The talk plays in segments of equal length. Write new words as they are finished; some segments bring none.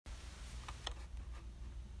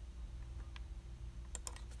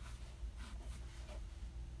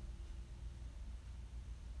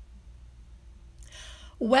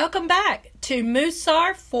Welcome back to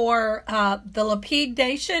Musar for the Lapid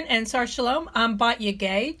Nation and Sar Shalom. I'm Batya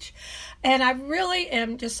Gage, and I really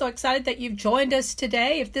am just so excited that you've joined us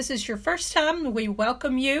today. If this is your first time, we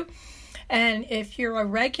welcome you. And if you're a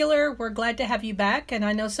regular, we're glad to have you back. And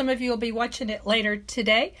I know some of you will be watching it later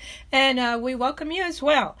today. And we welcome you as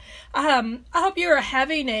well. I hope you're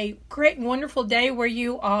having a great and wonderful day where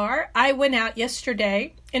you are. I went out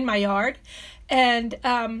yesterday in my yard. And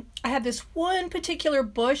I have this one particular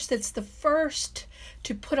bush that's the first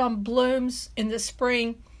to put on blooms in the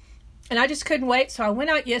spring. And I just couldn't wait. So I went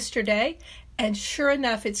out yesterday. And sure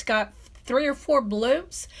enough, it's got 3 or 4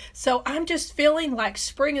 blooms. So I'm just feeling like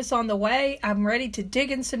spring is on the way. I'm ready to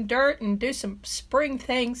dig in some dirt and do some spring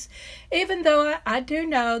things. Even though I do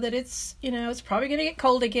know that it's probably going to get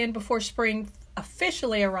cold again before spring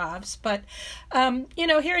officially arrives. But,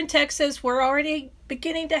 here in Texas, we're already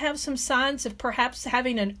beginning to have some signs of perhaps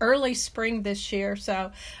having an early spring this year.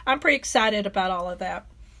 So I'm pretty excited about all of that.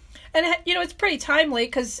 And, it's pretty timely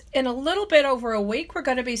because in a little bit over a week, we're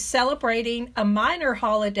going to be celebrating a minor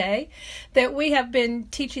holiday that we have been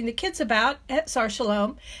teaching the kids about at Sar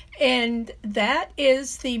Shalom. And that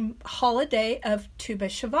is the holiday of Tu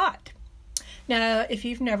B'Shavat. Now, if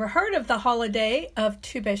you've never heard of the holiday of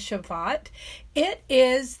Tu B'Shavat, it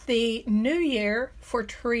is the New Year for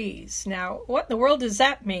trees. Now, what in the world does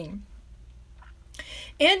that mean?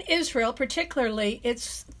 In Israel, particularly,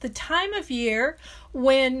 it's the time of year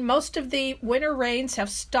when most of the winter rains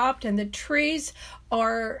have stopped and the trees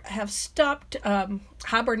have stopped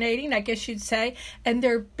hibernating, I guess you'd say, and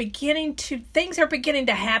things are beginning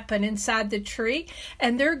to happen inside the tree,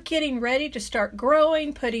 and they're getting ready to start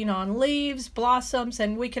growing, putting on leaves, blossoms,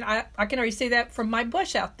 and I can already see that from my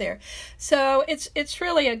bush out there. So it's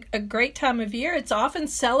really a great time of year. It's often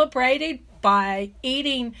celebrated by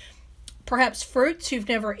eating perhaps fruits you've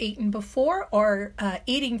never eaten before, or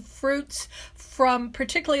eating fruits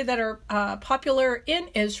particularly that are popular in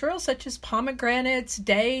Israel, such as pomegranates,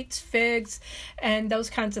 dates, figs, and those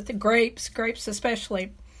kinds of grapes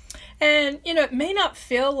especially. And, it may not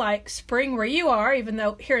feel like spring where you are, even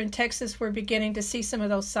though here in Texas we're beginning to see some of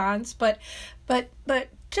those signs, but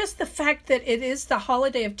just the fact that it is the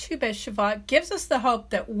holiday of Tu B'Shavat gives us the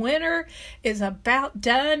hope that winter is about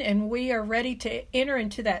done and we are ready to enter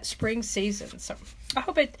into that spring season. So I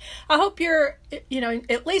hope you're,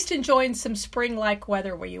 at least enjoying some spring-like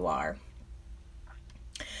weather where you are.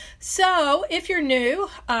 So if you're new,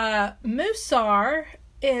 Musar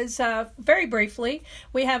is very briefly,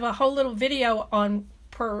 we have a whole little video on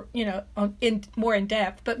more in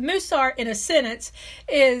depth, but Musar in a sentence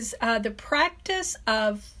is the practice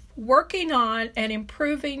of working on and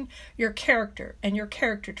improving your character and your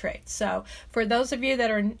character traits. So for those of you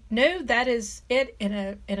that are new, that is it in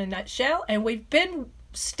a nutshell. And we've been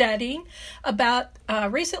studying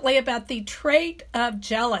recently about the trait of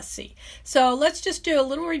jealousy. So let's just do a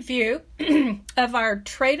little review of our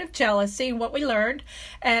trait of jealousy and what we learned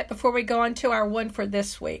before we go on to our one for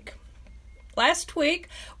this week. Last week,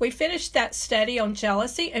 we finished that study on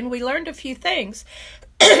jealousy, and we learned a few things.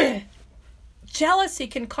 Jealousy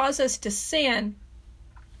can cause us to sin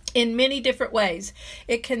in many different ways.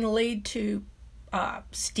 It can lead to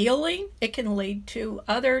stealing. It can lead to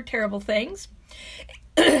other terrible things.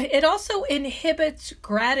 It also inhibits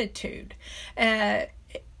gratitude.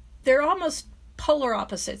 They're almost polar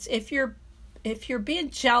opposites. If you're being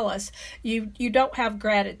jealous, you don't have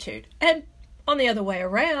gratitude. And on the other way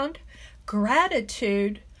around,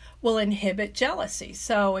 gratitude will inhibit jealousy.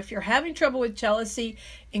 So if you're having trouble with jealousy,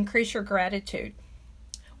 increase your gratitude.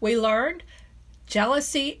 We learned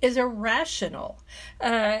jealousy is irrational.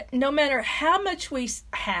 No matter how much we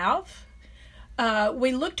have,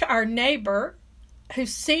 we look to our neighbor who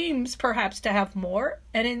seems perhaps to have more,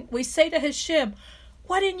 and we say to Hashem,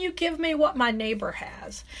 why didn't you give me what my neighbor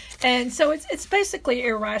has? And so it's basically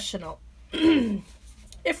irrational.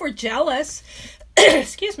 If we're jealous,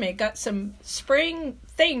 excuse me, got some spring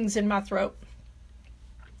things in my throat.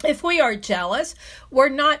 If we are jealous, we're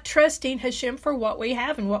not trusting Hashem for what we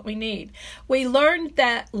have and what we need. We learned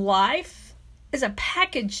that life is a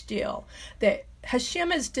package deal that Hashem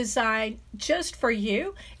has designed just for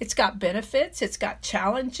you. It's got benefits, it's got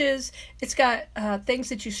challenges, it's got things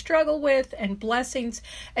that you struggle with and blessings.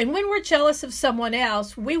 And when we're jealous of someone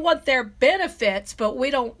else, we want their benefits, but we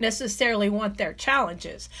don't necessarily want their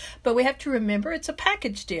challenges. But we have to remember it's a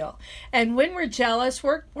package deal. And when we're jealous,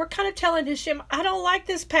 we're kind of telling Hashem, I don't like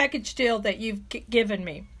this package deal that you've given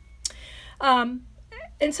me. And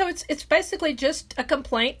so it's basically just a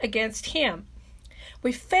complaint against Him.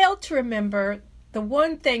 We fail to remember the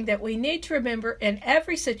one thing that we need to remember in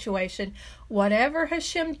every situation: whatever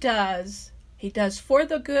Hashem does, He does for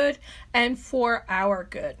the good and for our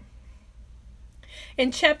good.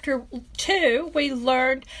 In chapter 2, we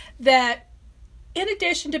learned that in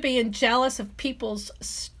addition to being jealous of people's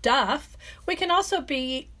stuff, we can also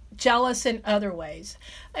be jealous in other ways.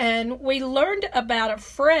 And we learned about a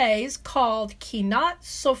phrase called kinat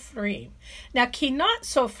sofrim. Now, kinat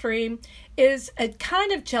sofrim is a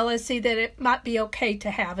kind of jealousy that it might be okay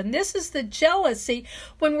to have. And this is the jealousy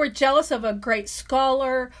when we're jealous of a great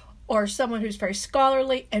scholar or someone who's very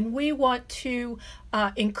scholarly, and we want to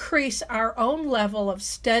increase our own level of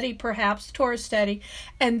study, perhaps Torah study,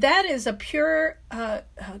 and that is a pure kinat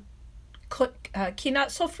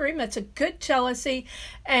sofrim. That's a good jealousy,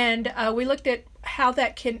 and we looked at how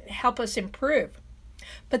that can help us improve.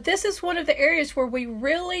 But this is one of the areas where we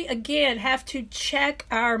really, again, have to check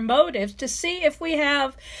our motives to see if we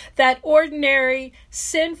have that ordinary,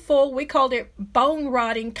 sinful, we called it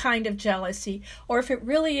bone-rotting kind of jealousy, or if it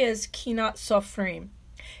really is kinat sofrim.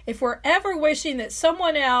 If we're ever wishing that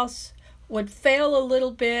someone else would fail a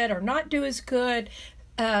little bit or not do as good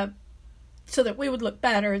so that we would look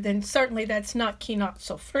better, then certainly that's not kinat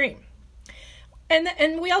sofrim.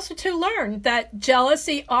 And we also too learned that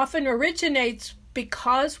jealousy often originates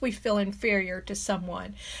because we feel inferior to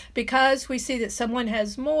someone, because we see that someone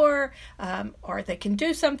has more or they can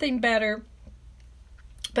do something better.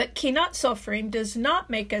 But kinat sofrim does not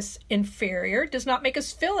make us inferior, does not make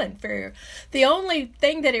us feel inferior. The only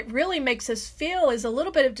thing that it really makes us feel is a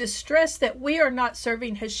little bit of distress that we are not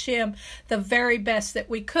serving Hashem the very best that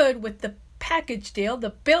we could with the package deal, the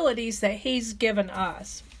abilities that He's given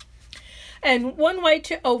us. And one way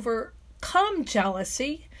to overcome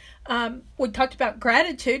jealousy, we talked about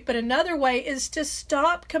gratitude, but another way is to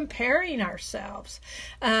stop comparing ourselves.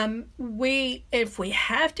 If we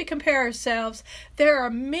have to compare ourselves, there are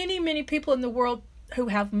many, many people in the world who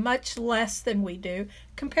have much less than we do.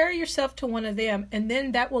 Compare yourself to one of them, and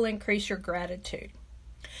then that will increase your gratitude.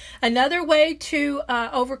 Another way to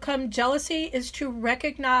overcome jealousy is to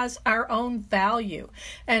recognize our own value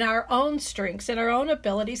and our own strengths and our own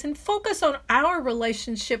abilities and focus on our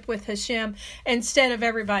relationship with Hashem instead of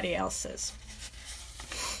everybody else's.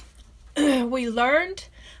 We learned,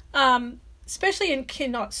 especially in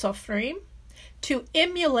kinat sofrim, to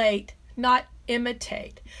emulate, not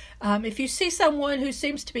imitate. If you see someone who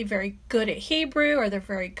seems to be very good at Hebrew or they're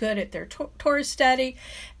very good at their Torah study,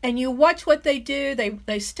 and you watch what they do,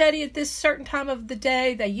 they study at this certain time of the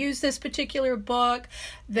day, they use this particular book,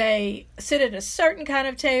 they sit at a certain kind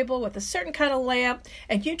of table with a certain kind of lamp,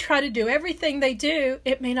 and you try to do everything they do,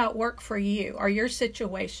 it may not work for you or your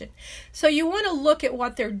situation. So you want to look at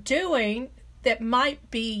what they're doing that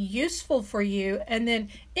might be useful for you and then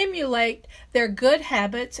emulate their good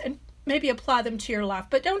habits and maybe apply them to your life.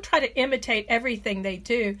 But don't try to imitate everything they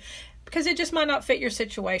do because it just might not fit your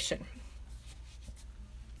situation.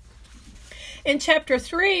 In chapter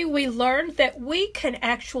 3, we learned that we can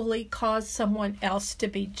actually cause someone else to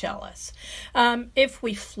be jealous. If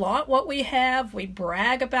we flaunt what we have, we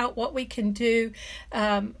brag about what we can do,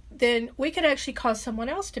 then we can actually cause someone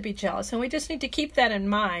else to be jealous. And we just need to keep that in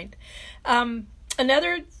mind.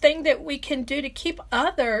 Another thing that we can do to keep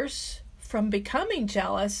others from becoming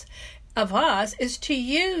jealous of us is to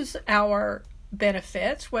use our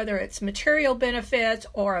benefits, whether it's material benefits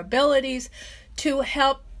or abilities, to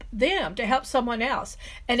help them, to help someone else.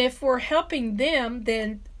 And if we're helping them,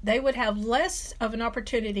 then they would have less of an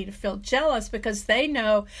opportunity to feel jealous because they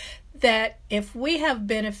know that if we have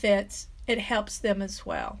benefits, it helps them as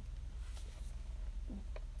well.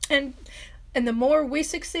 And the more we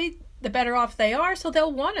succeed, the better off they are, so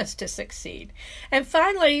they'll want us to succeed. And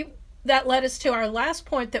finally, that led us to our last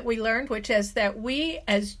point that we learned, which is that we,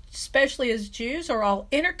 especially as Jews, are all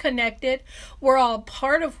interconnected. We're all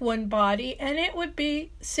part of one body, and it would be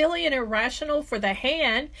silly and irrational for the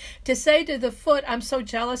hand to say to the foot, "I'm so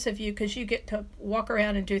jealous of you because you get to walk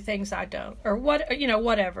around and do things I don't," or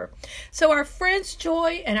whatever. So our friend's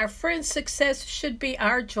joy and our friend's success should be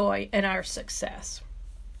our joy and our success.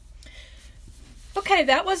 Okay,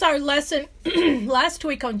 that was our lesson last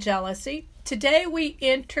week on jealousy. Today we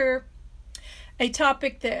enter a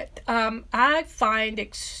topic that I find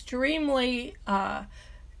extremely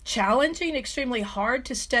challenging, extremely hard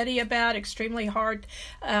to study about, extremely hard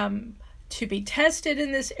to be tested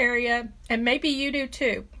in this area, and maybe you do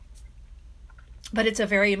too. But it's a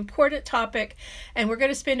very important topic, and we're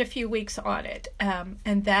going to spend a few weeks on it,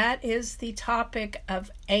 and that is the topic of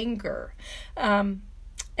anger.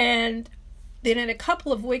 And then in a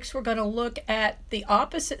couple of weeks, we're going to look at the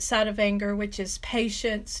opposite side of anger, which is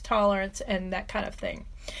patience, tolerance, and that kind of thing.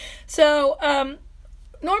 So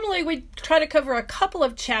normally we try to cover a couple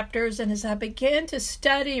of chapters, and as I began to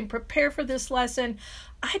study and prepare for this lesson,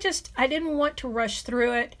 I didn't want to rush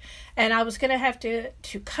through it, and I was going to have to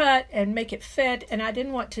cut and make it fit, and I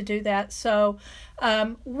didn't want to do that. So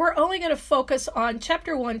we're only going to focus on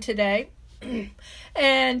chapter 1 today.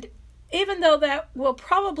 And even though that will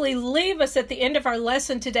probably leave us at the end of our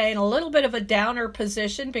lesson today in a little bit of a downer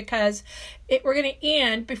position, because we're going to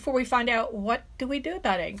end before we find out what do we do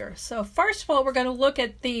about anger. So first of all, we're going to look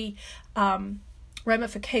at the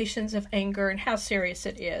ramifications of anger and how serious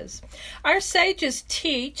it is. Our sages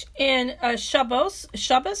teach in Shabbos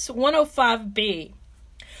 105b,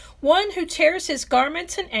 one who tears his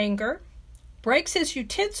garments in anger, breaks his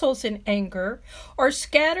utensils in anger, or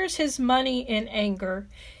scatters his money in anger,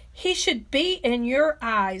 he should be in your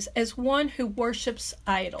eyes as one who worships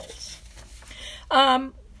idols.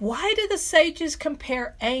 Why do the sages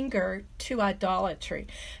compare anger to idolatry?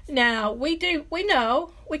 Now, we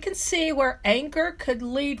know, we can see where anger could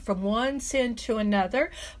lead from one sin to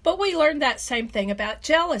another, but we learned that same thing about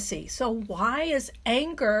jealousy. So why is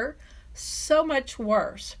anger so much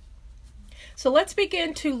worse? So let's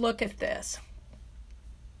begin to look at this.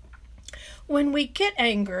 When we get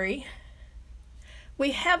angry,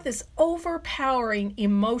 we have this overpowering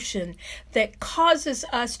emotion that causes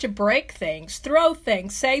us to break things, throw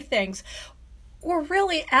things, say things. We're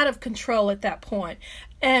really out of control at that point.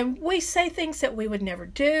 And we say things that we would never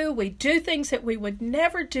do. We do things that we would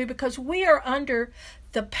never do because we are under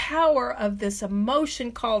the power of this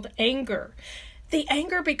emotion called anger. The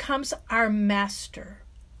anger becomes our master,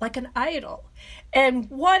 like an idol. And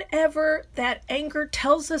whatever that anger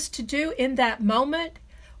tells us to do in that moment,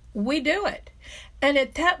 we do it. And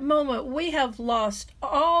at that moment, we have lost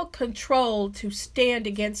all control to stand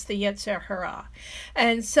against the Yetzer Hara.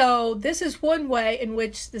 And so this is one way in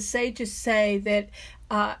which the sages say that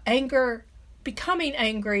becoming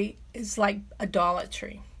angry is like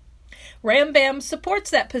idolatry. Rambam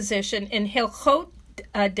supports that position in Hilchot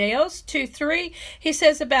Deos 2:3. He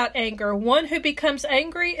says about anger, one who becomes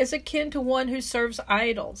angry is akin to one who serves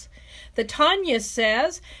idols. The Tanya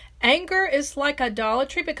says, anger is like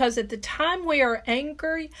idolatry because at the time we are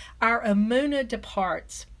angry, our emunah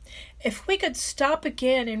departs. If we could stop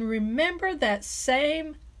again and remember that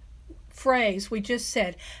same phrase we just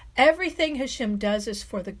said, everything Hashem does is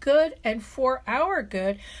for the good and for our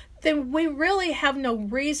good, then we really have no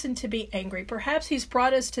reason to be angry. Perhaps he's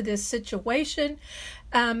brought us to this situation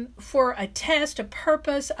for a test, a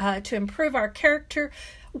purpose, to improve our character,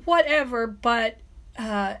 whatever, but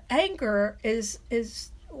anger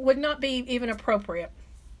would not be even appropriate.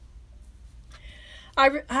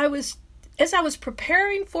 As I was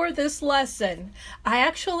preparing for this lesson, I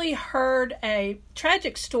actually heard a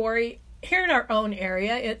tragic story here in our own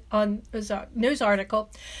area. It was a news article.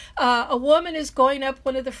 A woman is going up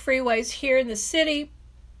one of the freeways here in the city,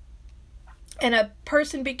 and a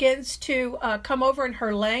person begins to come over in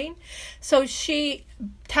her lane. So she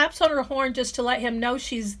taps on her horn just to let him know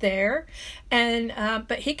she's there. And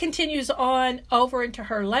but he continues on over into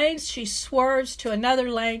her lane. She swerves to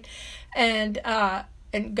another lane and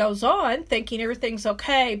goes on thinking everything's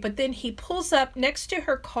okay. But then he pulls up next to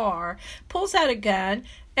her car, pulls out a gun,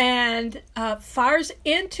 and fires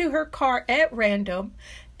into her car at random,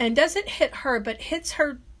 and doesn't hit her, but hits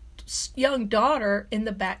her young daughter in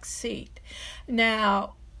the back seat.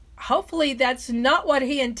 Now, hopefully that's not what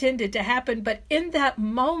he intended to happen, but in that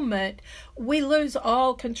moment, we lose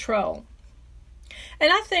all control. And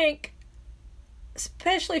I think,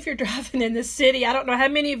 especially if you're driving in the city, I don't know how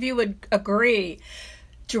many of you would agree,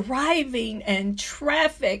 driving and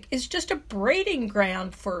traffic is just a breeding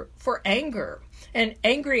ground for anger and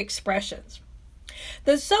angry expressions.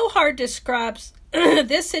 The Zohar describes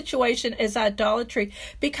this situation as idolatry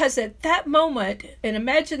because at that moment, and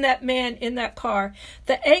imagine that man in that car,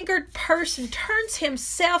 the angered person turns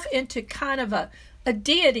himself into kind of a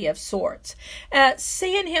deity of sorts,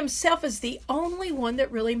 seeing himself as the only one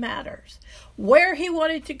that really matters. Where he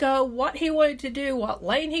wanted to go, what he wanted to do, what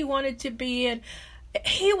lane he wanted to be in,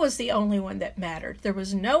 he was the only one that mattered. There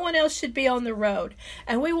was no one else should be on the road.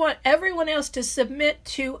 And we want everyone else to submit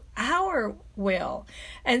to our will.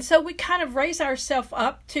 And so we kind of raise ourselves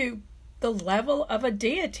up to the level of a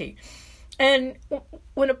deity. And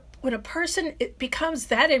when a person becomes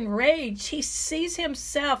that enraged, he sees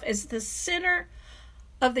himself as the center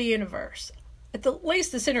of the universe, at the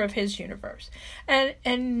least the center of his universe.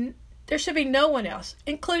 And there should be no one else,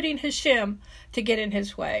 including Hashem, to get in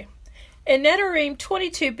his way. In Nedarim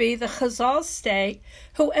 22b, the Chazal state,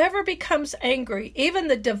 whoever becomes angry, even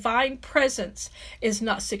the divine presence is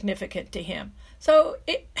not significant to him. So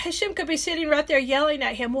Hashem could be sitting right there yelling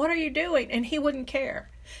at him, "What are you doing?" And he wouldn't care,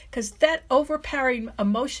 because that overpowering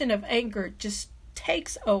emotion of anger just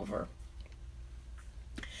takes over.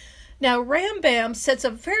 Now, Rambam sets a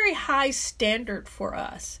very high standard for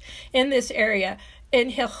us in this area. In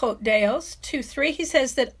Hilchot Deos 2:3, he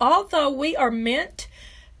says that although we are meant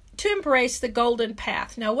to embrace the golden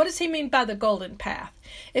path. Now, what does he mean by the golden path?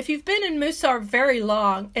 If you've been in Musar very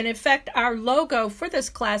long, and in fact, our logo for this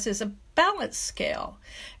class is a balance scale.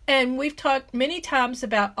 And we've talked many times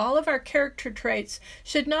about all of our character traits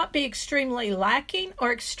should not be extremely lacking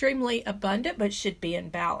or extremely abundant, but should be in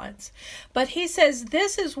balance. But he says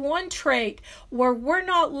this is one trait where we're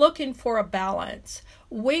not looking for a balance.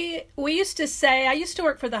 We used to say, I used to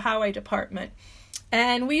work for the highway department,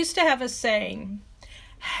 and we used to have a saying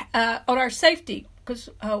on our safety, because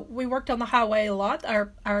we worked on the highway a lot,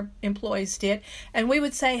 our employees did, and we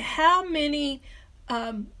would say, how many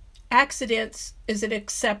accidents is it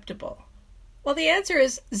acceptable? Well, the answer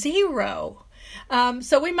is 0.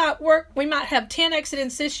 So we might have 10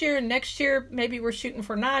 accidents this year, and next year maybe we're shooting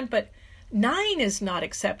for 9, but 9 is not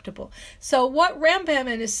acceptable. So what Rambam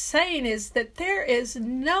is saying is that there is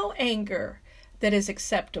no anger that is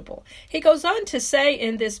acceptable. He goes on to say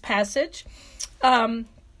in this passage,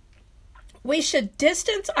 we should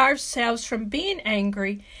distance ourselves from being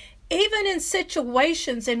angry, even in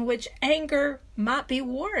situations in which anger might be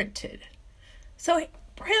warranted. So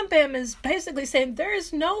Rambam is basically saying there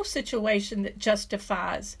is no situation that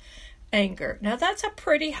justifies anger. Now, that's a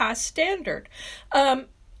pretty high standard.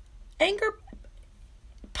 Anger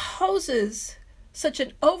poses such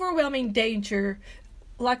an overwhelming danger,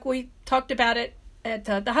 like we talked about it at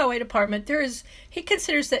the highway department. He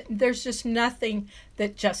considers that there's just nothing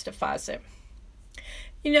that justifies it.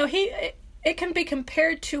 You know, it can be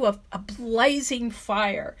compared to a blazing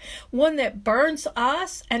fire, one that burns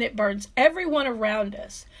us and it burns everyone around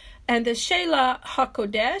us. And the Sheila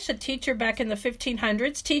HaKodesh, a teacher back in the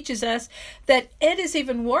 1500s, teaches us that it is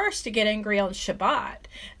even worse to get angry on Shabbat.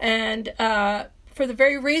 And for the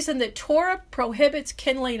very reason that Torah prohibits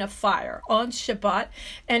kindling a fire on Shabbat.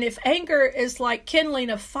 And if anger is like kindling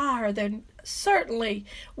a fire, then certainly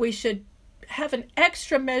we should have an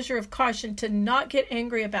extra measure of caution to not get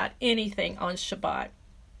angry about anything on Shabbat.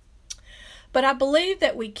 But I believe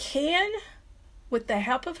that we can, with the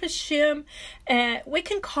help of Hashem, and we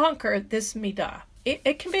can conquer this midah.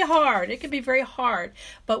 It can be hard. It can be very hard,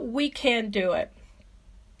 but we can do it.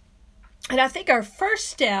 And I think our first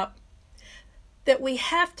step that we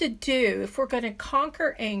have to do if we're going to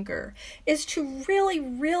conquer anger is to really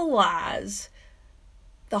realize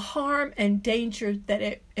the harm and danger that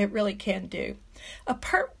it really can do.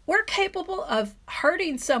 We're capable of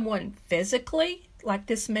hurting someone physically, like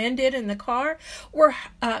this man did in the car. We're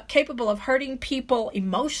capable of hurting people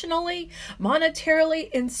emotionally, monetarily,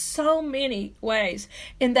 in so many ways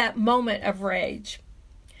in that moment of rage.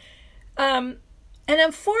 And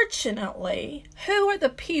unfortunately, who are the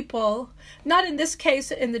people, not in this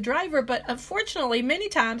case in the driver, but unfortunately many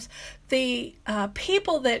times the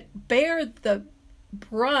people that bear the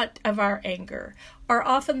brunt of our anger are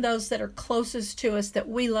often those that are closest to us, that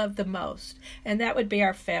we love the most, and that would be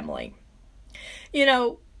our family. You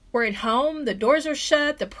know, we're at home, the doors are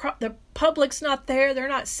shut, the public's not there, they're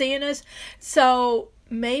not seeing us, so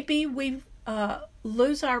maybe we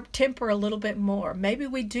lose our temper a little bit more. Maybe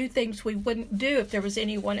we do things we wouldn't do if there was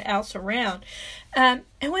anyone else around, and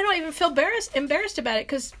we don't even feel embarrassed about it,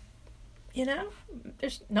 because, you know,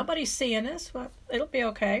 there's nobody seeing us. Well, it'll be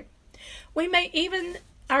okay. We may even,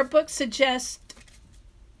 our book suggests,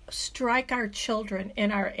 strike our children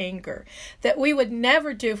in our anger, that we would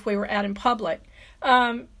never do if we were out in public.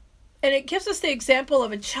 And it gives us the example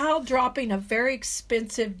of a child dropping a very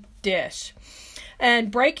expensive dish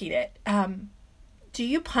and breaking it. Do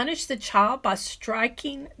you punish the child by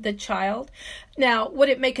striking the child? Now, would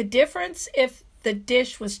it make a difference if the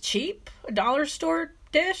dish was cheap, a dollar store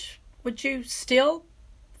dish? Would you still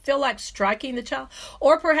feel like striking the child?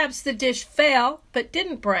 Or perhaps the dish fell but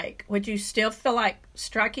didn't break. Would you still feel like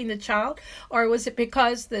striking the child? Or was it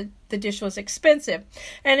because the dish was expensive?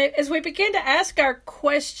 And as we begin to ask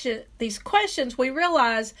these questions, we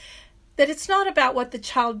realize that it's not about what the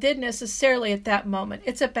child did necessarily at that moment.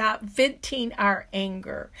 It's about venting our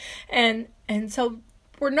anger. And so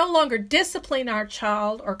we're no longer disciplining our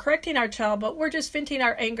child or correcting our child, but we're just venting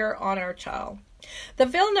our anger on our child. The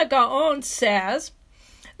Vilna Gaon says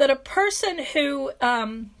that a person who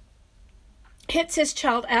hits his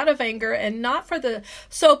child out of anger and not for the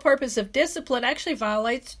sole purpose of discipline actually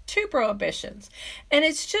violates 2 prohibitions. And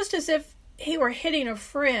it's just as if he were hitting a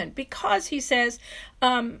friend, because he says,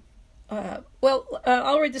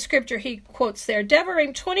 I'll read the scripture he quotes there.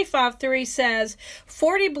 Devarim 25:3 says,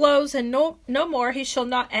 40 blows and no more he shall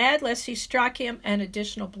not add, lest he strike him an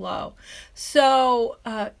additional blow. So,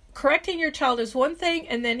 correcting your child is one thing,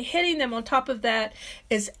 and then hitting them on top of that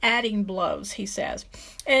is adding blows, he says.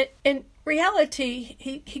 And in reality,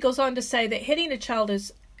 he goes on to say that hitting a child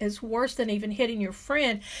is worse than even hitting your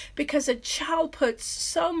friend, because a child puts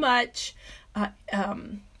so much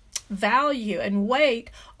value and weight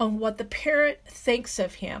on what the parent thinks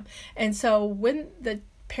of him. And so when the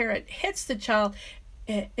parent hits the child,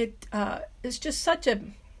 it is just such a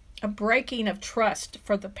breaking of trust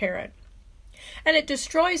for the parent. And it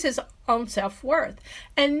destroys his own self-worth.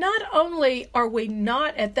 And not only are we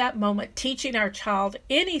not at that moment teaching our child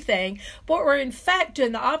anything, but we're in fact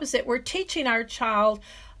doing the opposite. We're teaching our child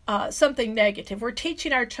something negative. We're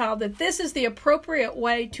teaching our child that this is the appropriate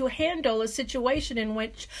way to handle a situation in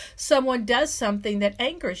which someone does something that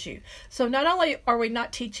angers you. So not only are we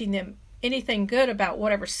not teaching them anything good about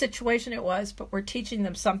whatever situation it was, but we're teaching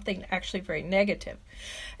them something actually very negative.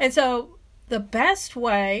 And so the best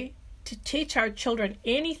way to teach our children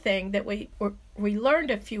anything that we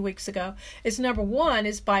learned a few weeks ago is, number one,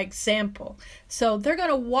 is by example. So they're going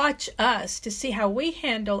to watch us to see how we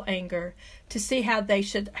handle anger, to see how they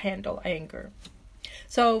should handle anger.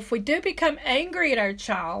 So if we do become angry at our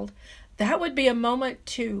child, that would be a moment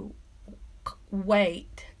to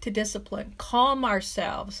wait, to discipline, calm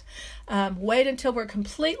ourselves, wait until we're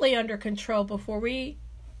completely under control before we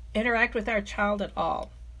interact with our child at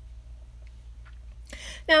all.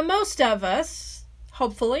 Now, most of us,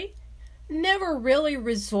 hopefully, never really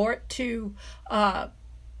resort to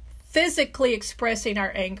physically expressing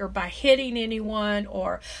our anger by hitting anyone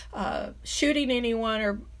or shooting anyone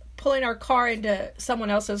or pulling our car into someone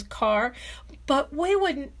else's car. But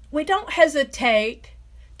we don't hesitate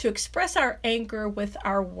to express our anger with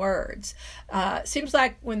our words. It seems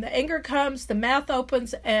like when the anger comes, the mouth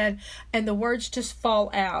opens and the words just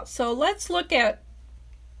fall out. So let's look at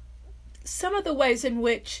some of the ways in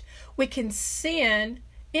which we can sin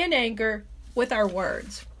in anger with our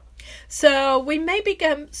words. So we may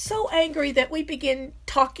become so angry that we begin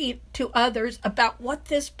talking to others about what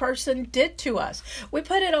this person did to us. We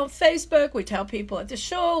put it on Facebook, we tell people at the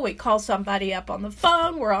show, we call somebody up on the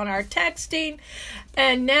phone, we're on our texting,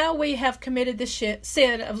 and now we have committed the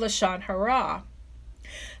sin of Lashon Hara.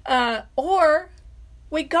 Or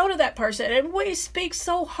we go to that person and we speak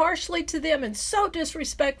so harshly to them and so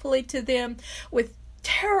disrespectfully to them with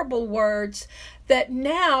terrible words that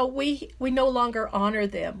now we no longer honor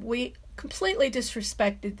them. We completely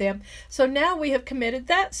disrespected them. So now we have committed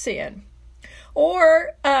that sin.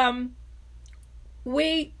 Or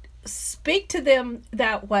we speak to them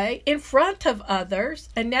that way in front of others,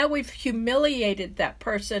 and now we've humiliated that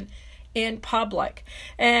person in public.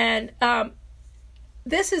 And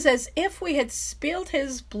this is as if we had spilled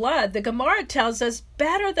his blood. The Gemara tells us,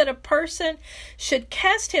 better that a person should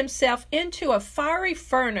cast himself into a fiery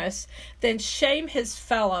furnace than shame his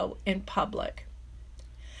fellow in public.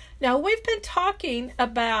 Now, we've been talking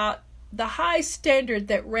about the high standard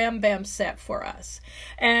that Rambam set for us.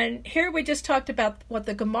 And here we just talked about what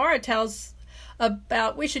the Gemara tells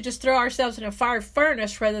about we should just throw ourselves in a fire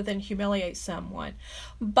furnace rather than humiliate someone.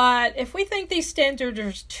 But if we think these standards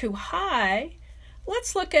are too high,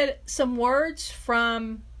 let's look at some words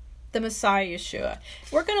from the Messiah Yeshua.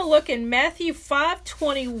 We're going to look in Matthew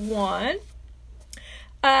 5:21,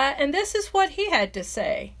 and this is what he had to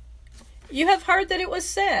say. You have heard that it was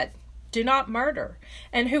said, do not murder,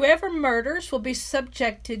 and whoever murders will be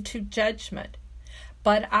subjected to judgment.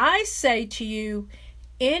 But I say to you,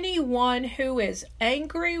 anyone who is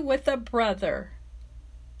angry with a brother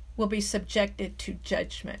will be subjected to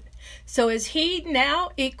judgment. So is he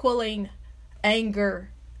now equaling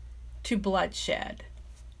anger to bloodshed?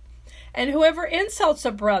 And whoever insults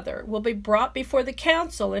a brother will be brought before the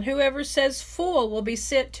council, and whoever says fool will be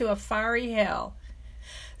sent to a fiery hell.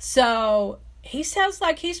 So he sounds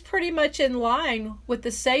like he's pretty much in line with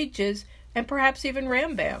the sages and perhaps even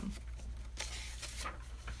Rambam.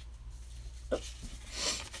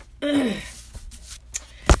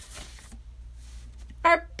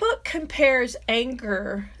 Our book compares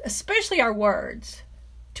anger, especially our words,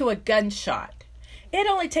 to a gunshot. It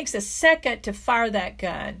only takes a second to fire that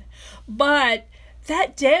gun, but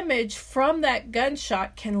that damage from that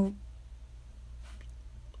gunshot can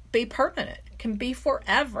be permanent, can be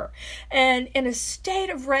forever. And in a state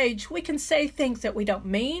of rage, we can say things that we don't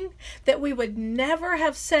mean, that we would never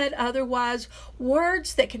have said otherwise,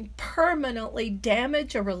 words that can permanently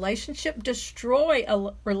damage a relationship, destroy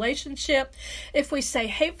a relationship. If we say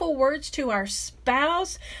hateful words to our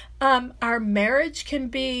spouse, our marriage can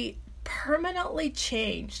be permanently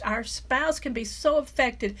changed. Our spouse can be so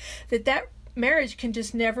affected that marriage can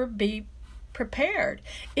just never be prepared.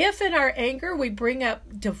 If in our anger we bring up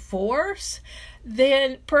divorce,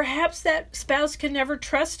 then perhaps that spouse can never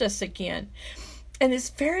trust us again. And it's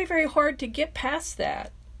very, very hard to get past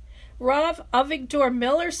that. Rav Avigdor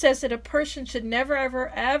Miller says that a person should never, ever,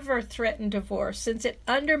 ever threaten divorce, since it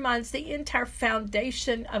undermines the entire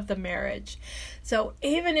foundation of the marriage. So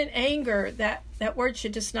even in anger, that word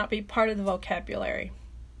should just not be part of the vocabulary.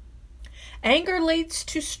 Anger leads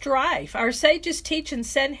to strife. Our sages teach in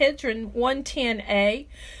Sanhedrin 110a,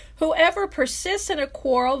 whoever persists in a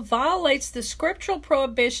quarrel violates the scriptural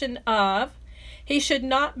prohibition of, he should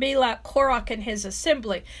not be like Korach in his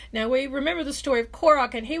assembly. Now we remember the story of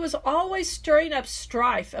Korach, and he was always stirring up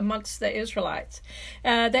strife amongst the Israelites.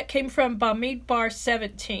 That came from Bamidbar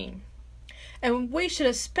 17. And we should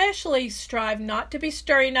especially strive not to be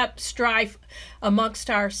stirring up strife amongst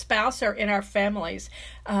our spouse or in our families.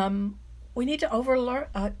 We need to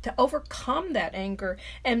overcome that anger.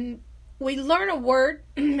 And we learn a word.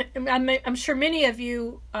 I'm sure many of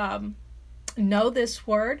you know this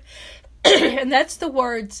word. And that's the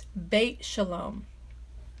words Beit Shalom.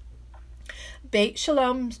 Beit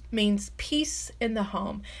Shalom means peace in the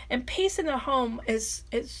home. And peace in the home is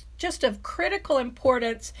just of critical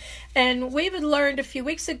importance. And we even learned a few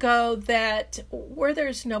weeks ago that where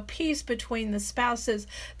there's no peace between the spouses,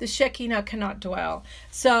 the Shekinah cannot dwell.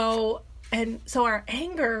 So our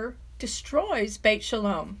anger destroys Beit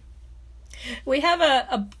Shalom. We have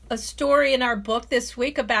a story in our book this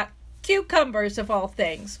week about cucumbers, of all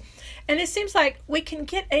things. And it seems like we can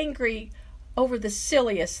get angry over the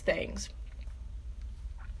silliest things.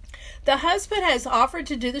 The husband has offered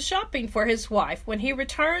to do the shopping for his wife. When he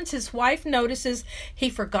returns, his wife notices he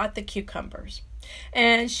forgot the cucumbers.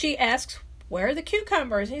 And she asks, "Where are the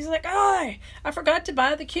cucumbers?" And he's like, "Oh, I forgot to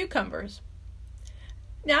buy the cucumbers."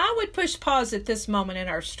 Now, I would push pause at this moment in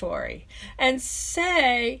our story and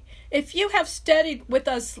say, if you have studied with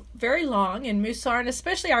us very long in Musar, and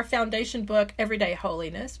especially our foundation book, Everyday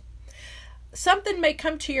Holiness, something may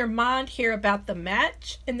come to your mind here about the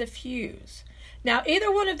match and the fuse. Now,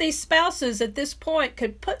 either one of these spouses at this point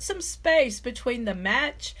could put some space between the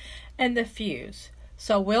match and the fuse.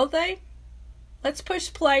 So will they? Let's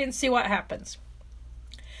push play and see what happens.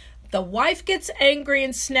 The wife gets angry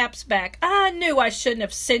and snaps back. "I knew I shouldn't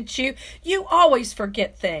have sent you. You always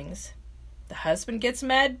forget things." The husband gets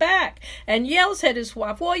mad back and yells at his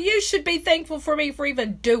wife, "Well, you should be thankful for me for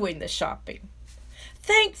even doing the shopping."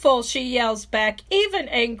 "Thankful," she yells back, even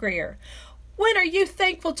angrier. "When are you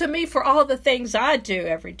thankful to me for all the things I do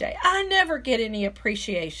every day? I never get any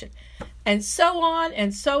appreciation." And so on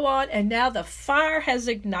and so on, and now the fire has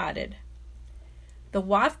ignited. The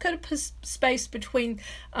wife could have put space between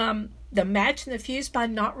the match and the fuse by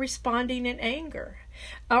not responding in anger.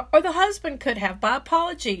 Or the husband could have by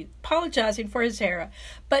apologizing for his error.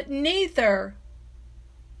 But neither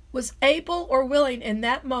was able or willing in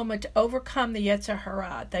that moment to overcome the Yetzer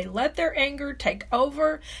Hara. They let their anger take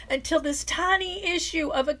over until this tiny issue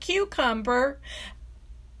of a cucumber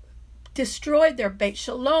destroyed their Beit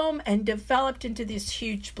Shalom and developed into this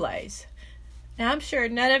huge blaze. Now, I'm sure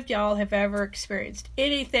none of y'all have ever experienced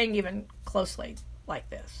anything even closely like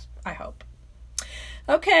this, I hope.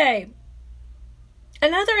 Okay,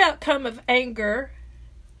 another outcome of anger,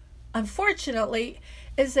 unfortunately,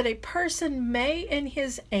 is that a person may, in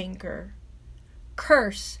his anger,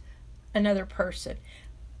 curse another person,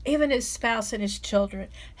 even his spouse and his children.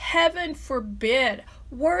 Heaven forbid.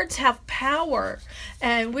 Words have power,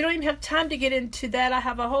 and we don't even have time to get into that. I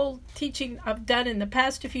have a whole teaching I've done in the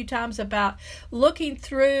past a few times about looking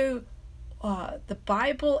through the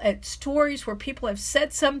Bible at stories where people have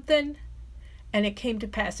said something and it came to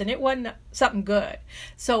pass, and it wasn't something good.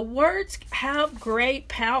 So words have great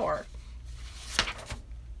power.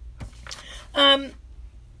 In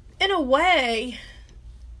a way,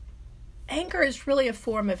 anger is really a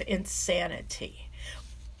form of insanity.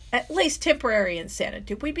 At least temporary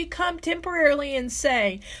insanity. We become temporarily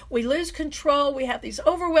insane. We lose control. We have these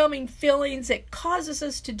overwhelming feelings that causes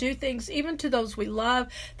us to do things, even to those we love,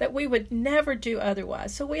 that we would never do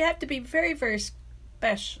otherwise. So we have to be very, very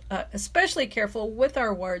especially careful with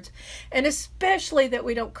our words, and especially that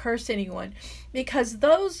we don't curse anyone, because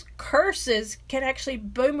those curses can actually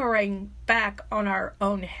boomerang back on our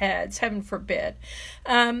own heads. Heaven forbid.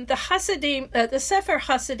 The Sefer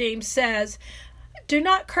Hasidim says, "Do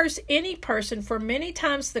not curse any person, for many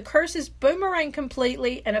times the curses boomerang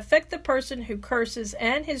completely and affect the person who curses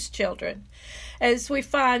and his children." As we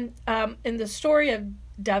find in the story of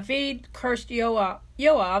David cursed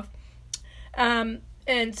Yoav,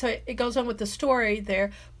 and so it goes on with the story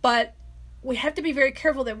there. But we have to be very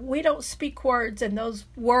careful that we don't speak words and those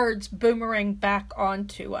words boomerang back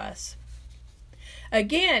onto us.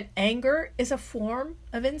 Again, anger is a form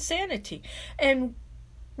of insanity. And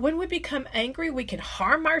when we become angry, we can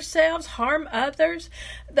harm ourselves, harm others.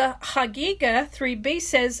 The Hagiga 3b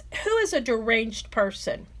says, who is a deranged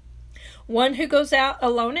person? One who goes out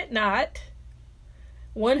alone at night,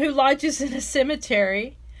 one who lodges in a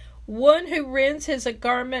cemetery, one who rends his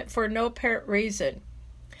garment for no apparent reason.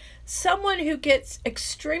 Someone who gets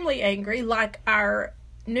extremely angry, like our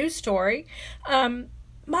news story,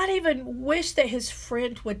 might even wish that his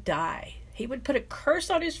friend would die. He would put a curse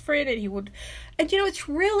on his friend, and it's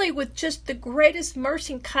really with just the greatest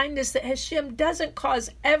mercy and kindness that Hashem doesn't cause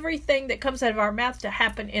everything that comes out of our mouth to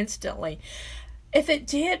happen instantly. If it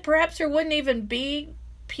did, perhaps there wouldn't even be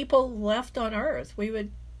people left on earth. We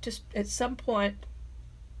would just, at some point,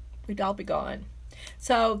 we'd all be gone.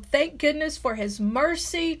 So thank goodness for his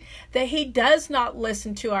mercy that he does not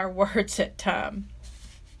listen to our words at time.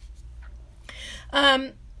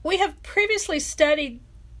 We have previously studied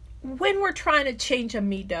when we're trying to change a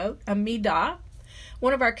midah,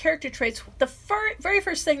 one of our character traits. The very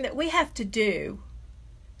first thing that we have to do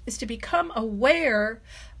is to become aware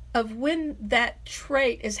of when that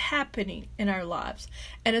trait is happening in our lives.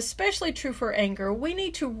 And especially true for anger, we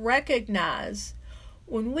need to recognize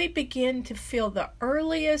when we begin to feel the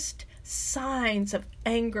earliest signs of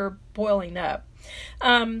anger boiling up.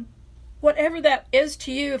 Whatever that is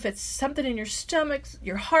to you, if it's something in your stomach,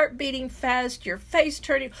 your heart beating fast, your face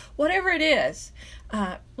turning, whatever it is,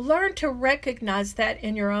 learn to recognize that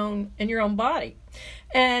in your own body.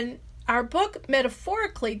 And our book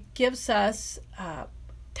metaphorically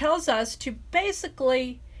tells us to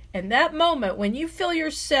basically, in that moment when you feel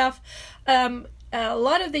yourself, a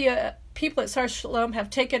lot of the people at Sar Shalom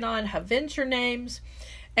have taken on Avenger names,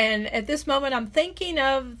 and at this moment I'm thinking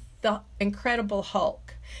of the Incredible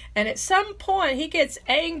Hulk. And at some point he gets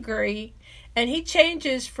angry and he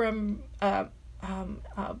changes from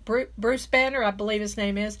Bruce Banner, I believe his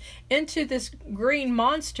name is, into this green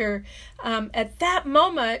monster. At that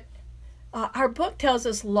moment, our book tells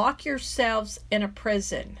us, lock yourselves in a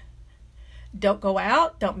prison. Don't go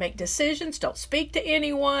out, don't make decisions, don't speak to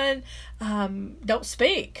anyone, don't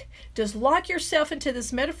speak. Just lock yourself into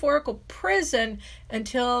this metaphorical prison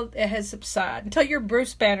until it has subsided, until you're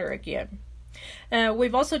Bruce Banner again.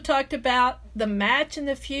 We've also talked about the match and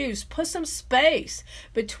the fuse. Put some space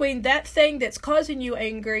between that thing that's causing you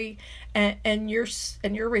angry and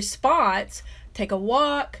your response. Take a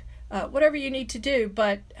walk, whatever you need to do,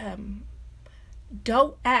 but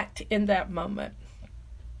don't act in that moment.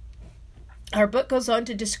 Our book goes on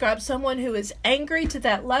to describe someone who is angry to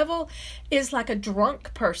that level is like a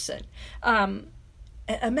drunk person.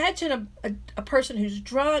 Imagine a person who's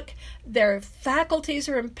drunk, their faculties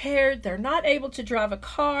are impaired, they're not able to drive a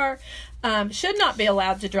car, should not be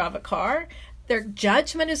allowed to drive a car, their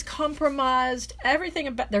judgment is compromised, everything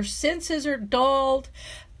about their senses are dulled,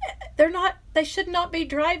 they should not be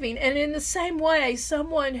driving. And in the same way,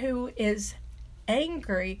 someone who is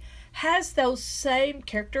angry has those same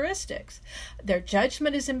characteristics. Their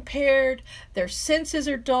judgment is impaired, their senses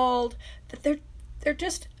are dulled, they're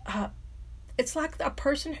just it's like a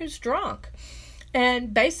person who's drunk.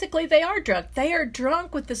 And basically they are drunk. They are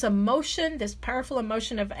drunk with this emotion, this powerful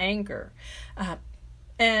emotion of anger.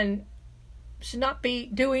 And should not be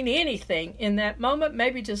doing anything in that moment,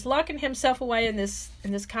 maybe just locking himself away in this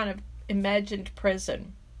kind of imagined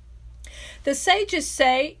prison. The sages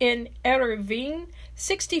say in Eruvin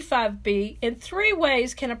 65b, in 3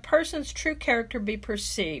 ways can a person's true character be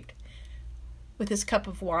perceived: with his cup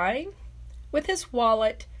of wine, with his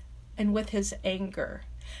wallet, and with his anger.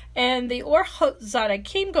 And the Or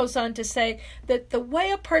Zadakim goes on to say that the way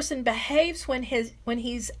a person behaves when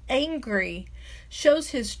he's angry shows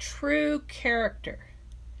his true character.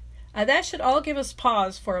 That should all give us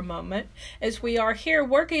pause for a moment as we are here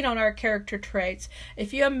working on our character traits.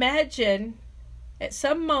 If you imagine at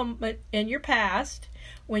some moment in your past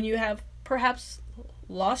when you have perhaps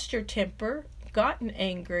lost your temper, gotten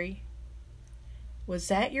angry, was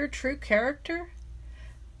that your true character?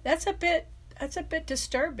 That's a bit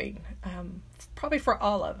disturbing, probably for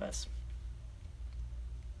all of us.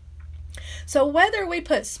 So whether we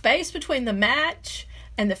put space between the match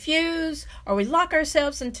and the fuse, or we lock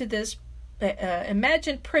ourselves into this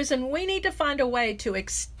imagined prison, we need to find a way to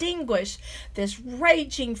extinguish this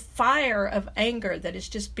raging fire of anger that is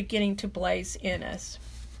just beginning to blaze in us.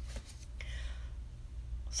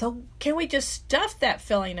 So can we just stuff that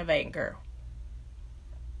feeling of anger?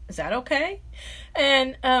 Is that okay?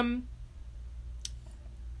 And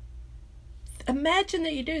imagine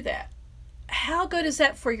that you do that. how good is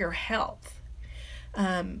that for your health?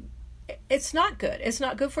 It's not good. It's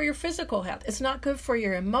not good for your physical health. It's not good for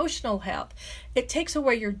your emotional health. It takes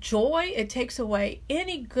away your joy. It takes away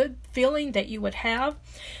any good feeling that you would have.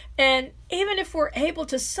 And even if we're able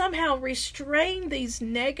to somehow restrain these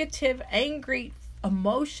negative, angry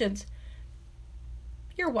emotions,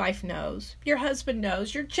 your wife knows, your husband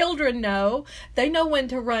knows, your children know. They know when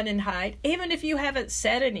to run and hide, even if you haven't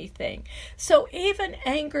said anything. So even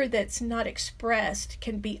anger that's not expressed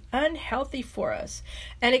can be unhealthy for us,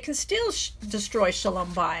 and it can still destroy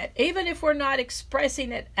Shalom Bayit, even if we're not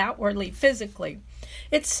expressing it outwardly, physically.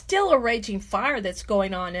 It's still a raging fire that's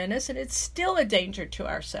going on in us, and it's still a danger to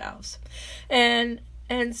ourselves. And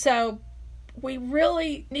so we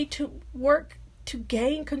really need to work to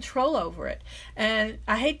gain control over it. And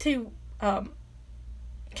I hate to kind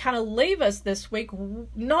of leave us this week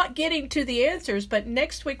not getting to the answers, but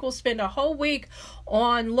next week we'll spend a whole week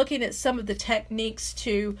on looking at some of the techniques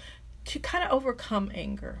to kind of overcome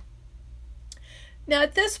anger. Now,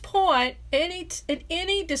 at this point, in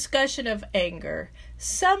any discussion of anger,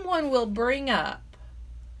 someone will bring up,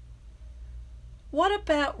 what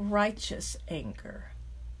about righteous anger?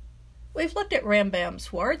 We've looked at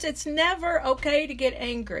Rambam's words. It's never okay to get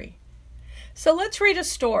angry. So let's read a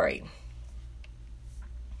story.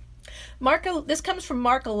 This comes from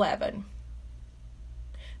Mark 11.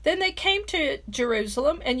 Then they came to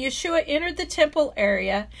Jerusalem, and Yeshua entered the temple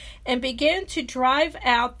area and began to drive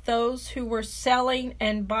out those who were selling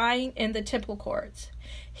and buying in the temple courts.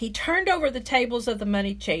 He turned over the tables of the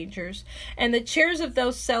money changers and the chairs of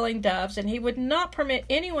those selling doves, and he would not permit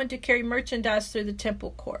anyone to carry merchandise through the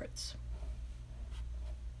temple courts.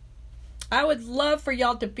 I would love for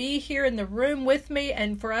y'all to be here in the room with me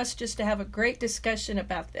and for us just to have a great discussion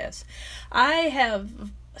about this. I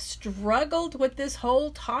have struggled with this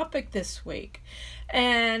whole topic this week,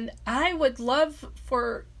 and I would love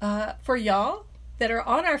for y'all that are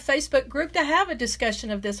on our Facebook group to have a discussion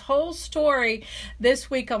of this whole story this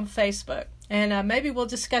week on Facebook, and maybe we'll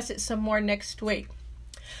discuss it some more next week.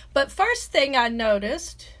 But first thing I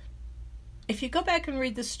noticed, if you go back and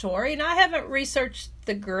read the story, and I haven't researched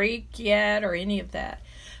the Greek yet or any of that,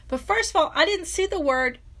 but first of all, I didn't see the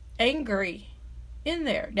word angry in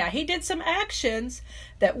there. Now, he did some actions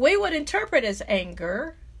that we would interpret as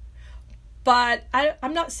anger, but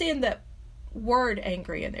I'm not seeing the word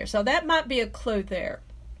angry in there. So that might be a clue there.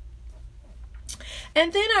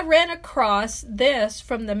 And then I ran across this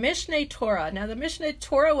from the Mishneh Torah. Now, the Mishneh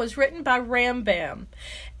Torah was written by Rambam,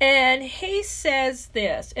 and he says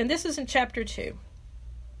this, and this is in chapter 2.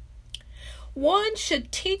 One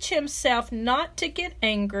should teach himself not to get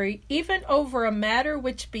angry, even over a matter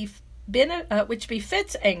which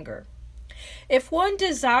befits anger. If one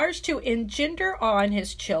desires to engender awe in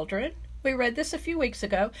his children, we read this a few weeks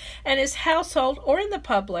ago, and his household or in the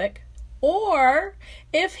public, or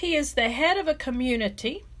if he is the head of a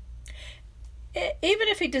community, even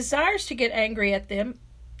if he desires to get angry at them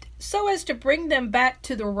so as to bring them back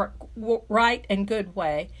to the right and good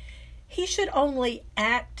way, he should only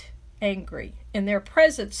act angry in their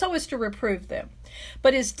presence so as to reprove them.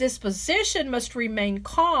 But his disposition must remain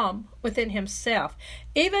calm within himself,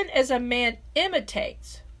 even as a man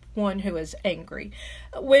imitates one who is angry,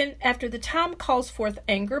 when after the time calls forth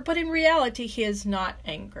anger, but in reality he is not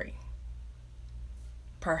angry.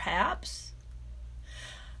 Perhaps,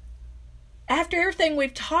 after everything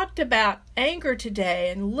we've talked about anger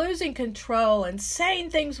today and losing control and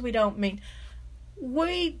saying things we don't mean,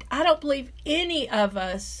 I don't believe any of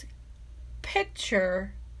us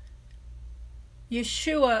picture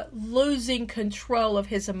Yeshua losing control of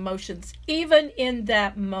his emotions, even in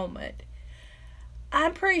that moment.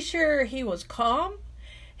 I'm pretty sure he was calm.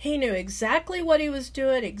 He knew exactly what he was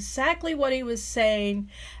doing, exactly what he was saying.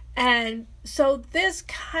 And so this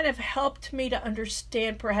kind of helped me to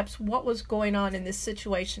understand perhaps what was going on in this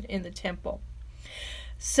situation in the temple.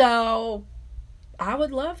 So I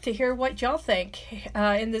would love to hear what y'all think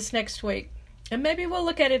in this next week. And maybe we'll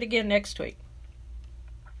look at it again next week.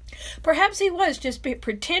 Perhaps he was just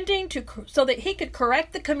pretending so that he could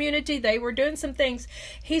correct the community. They were doing some things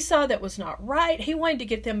he saw that was not right. He wanted to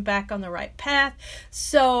get them back on the right path.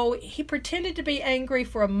 So he pretended to be angry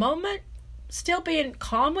for a moment, still being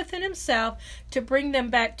calm within himself to bring them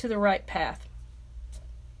back to the right path.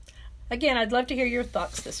 Again, I'd love to hear your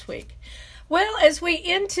thoughts this week. Well, as we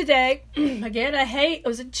end today, again, it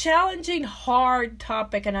was a challenging, hard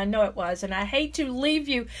topic, and I know it was, and I hate to leave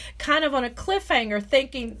you kind of on a cliffhanger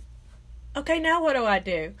thinking, okay, now what do I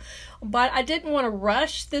do? But I didn't want to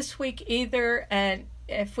rush this week either, and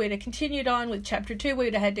if we'd have continued on with chapter 2, we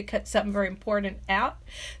would have had to cut something very important out.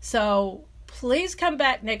 So please come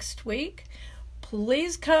back next week.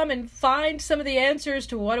 please come and find some of the answers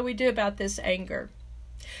to what do we do about this anger.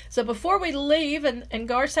 So before we leave and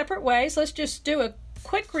go our separate ways, let's just do a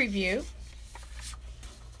quick review.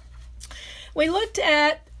 We looked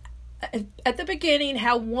at the beginning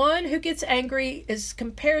how one who gets angry is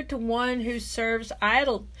compared to one who serves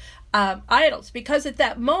idols, because at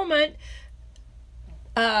that moment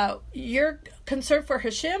your concern for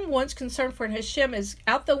Hashem, one's concern for Hashem is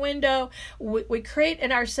out the window. We create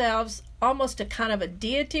in ourselves almost a kind of a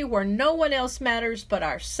deity where no one else matters but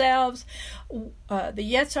ourselves. The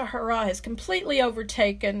Yetzer Hara has completely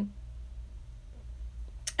overtaken.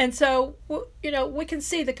 And so, we can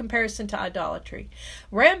see the comparison to idolatry.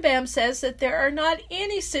 Rambam says that there are not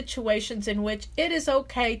any situations in which it is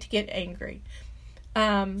okay to get angry.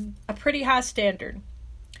 A pretty high standard.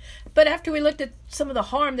 But after we looked at some of the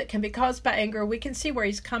harm that can be caused by anger, we can see where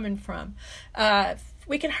he's coming from.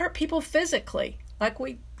 We can hurt people physically,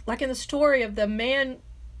 like in the story of the man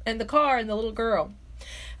and the car and the little girl.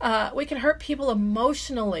 We can hurt people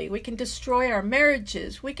emotionally. We can destroy our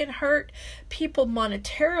marriages. We can hurt people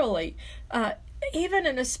monetarily, even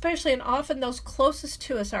and especially and often those closest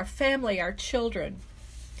to us, our family, our children.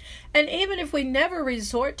 And even if we never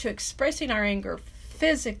resort to expressing our anger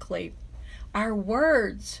physically, our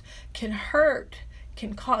words can hurt,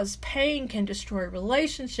 can cause pain, can destroy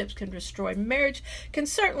relationships, can destroy marriage, can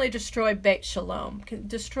certainly destroy Beit Shalom, can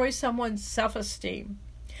destroy someone's self-esteem.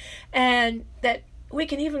 And that we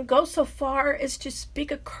can even go so far as to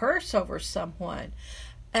speak a curse over someone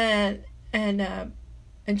and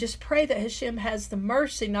just pray that Hashem has the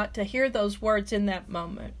mercy not to hear those words in that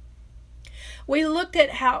moment. We looked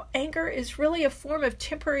at how anger is really a form of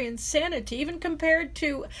temporary insanity, even compared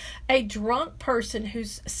to a drunk person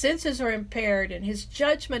whose senses are impaired and his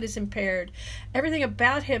judgment is impaired. Everything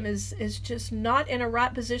about him is just not in a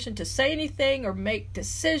right position to say anything or make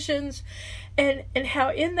decisions. And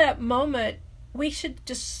how in that moment we should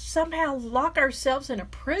just somehow lock ourselves in a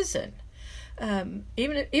prison,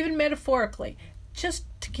 even metaphorically, just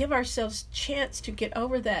to give ourselves a chance to get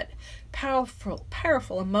over that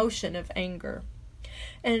powerful emotion of anger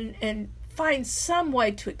and find some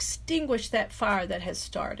way to extinguish that fire that has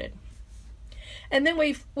started. And then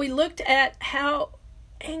we looked at how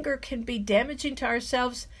anger can be damaging to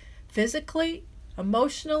ourselves physically,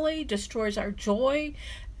 emotionally, destroys our joy.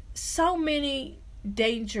 So many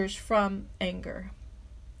dangers from anger.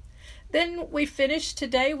 Then we finished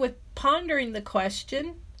today with pondering the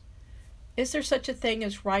question, is there such a thing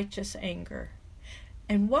as righteous anger?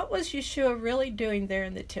 And what was Yeshua really doing there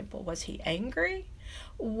in the temple? Was he angry?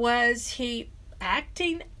 Was he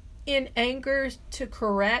acting in anger to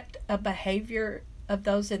correct a behavior of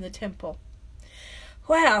those in the temple?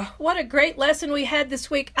 Wow, what a great lesson we had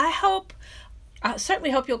this week. I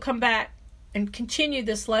certainly hope you'll come back and continue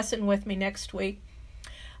this lesson with me next week.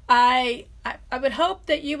 I would hope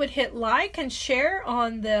that you would hit like and share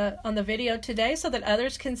on the video today so that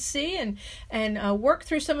others can see and work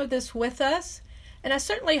through some of this with us. And I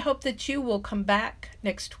certainly hope that you will come back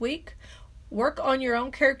next week, work on your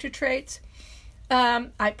own character traits.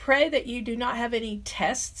 I pray that you do not have any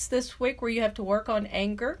tests this week where you have to work on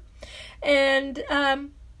anger. And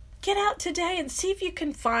get out today and see if you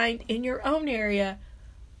can find in your own area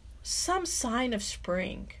some sign of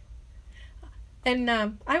spring. And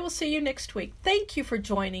I will see you next week. Thank you for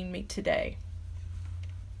joining me today.